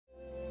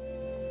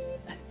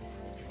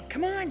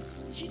Come on,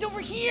 she's over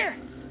here.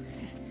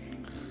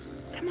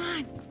 Come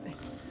on.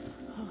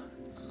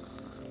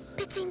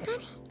 Bedtime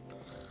Bunny.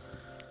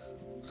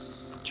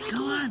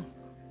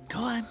 Go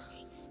on.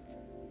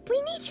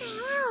 We need your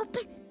help.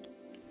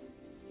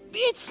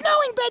 It's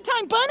snowing,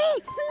 Bedtime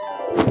Bunny!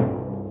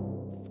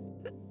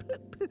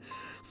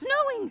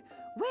 Snowing?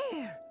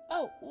 Where?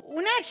 Oh,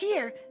 we're not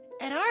here.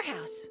 At our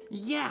house.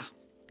 Yeah.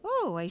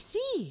 Oh, I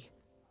see.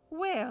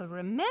 Well,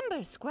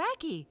 remember,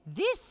 Squacky,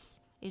 this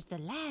is the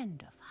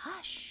land of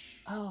hush.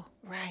 Oh,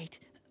 right.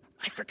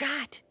 I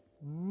forgot.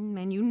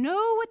 And you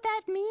know what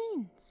that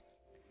means.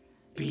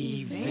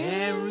 Be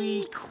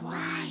very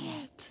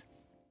quiet.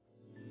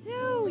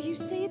 So, you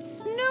say it's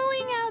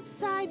snowing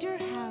outside your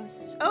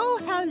house. Oh,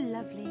 how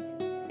lovely.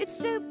 It's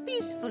so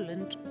peaceful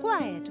and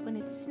quiet when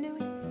it's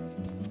snowing.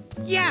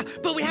 Yeah,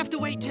 but we have to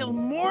wait till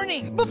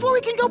morning. Before we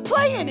can go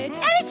play in it.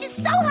 And it's just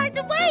so hard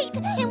to wait.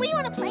 And we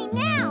want to play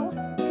now.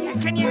 Yeah,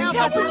 can you help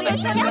us,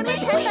 please?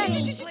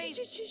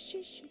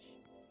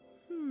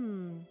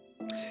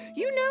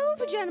 You know,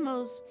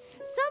 Pajanimals,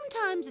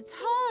 sometimes it's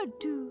hard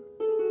to...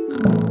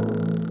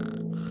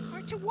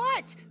 Hard to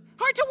what?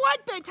 Hard to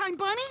what, Bedtime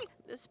Bunny?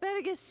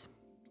 Asparagus.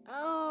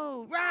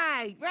 Oh,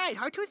 right.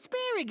 Hard to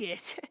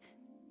asparagus.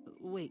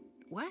 Wait,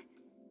 what?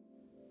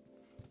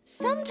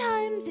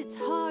 Sometimes it's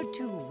hard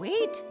to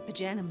wait,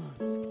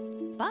 Pajanimals.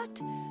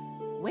 But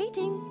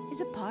waiting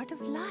is a part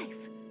of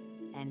life.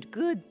 And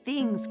good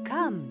things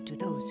come to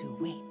those who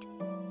wait.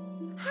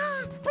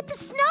 But the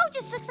snow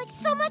just looks like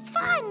so much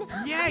fun.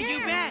 Yeah, you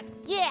bet.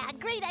 Yeah,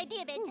 great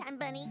idea, Bedtime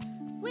Bunny.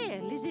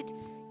 Well, is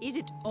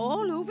it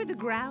all over the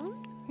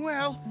ground?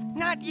 Well,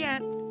 not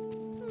yet.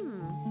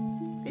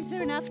 Is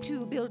there enough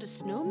to build a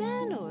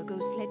snowman or go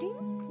sledding?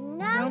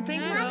 No, Don't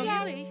think so. not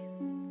yet.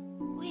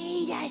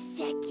 Wait a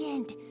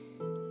second.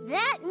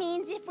 That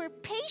means if we're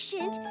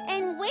patient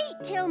and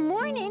wait till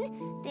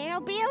morning,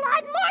 there'll be a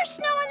lot more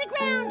snow on the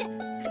ground.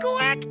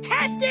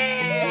 Squawk-tastic!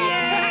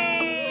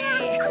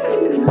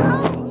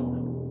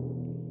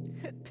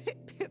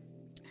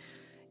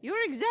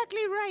 You're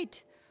exactly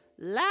right.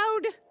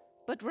 Loud,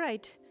 but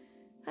right.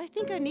 I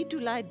think I need to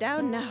lie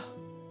down now.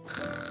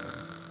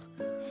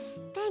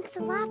 Thanks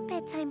a lot,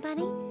 Bedtime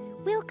Bunny.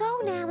 We'll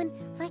go now and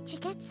let you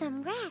get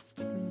some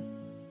rest.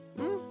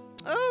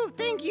 Oh,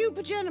 thank you,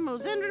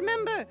 Pajanimals. And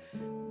remember,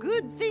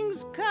 good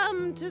things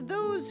come to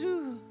those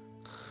who...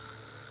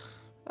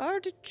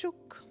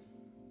 Artichoke.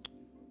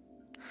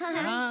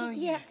 Oh,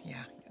 yeah.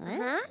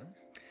 Huh?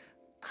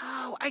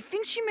 Oh, I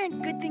think she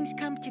meant good things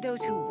come to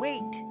those who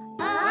wait.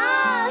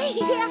 Oh,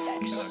 yeah.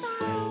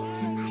 Bye.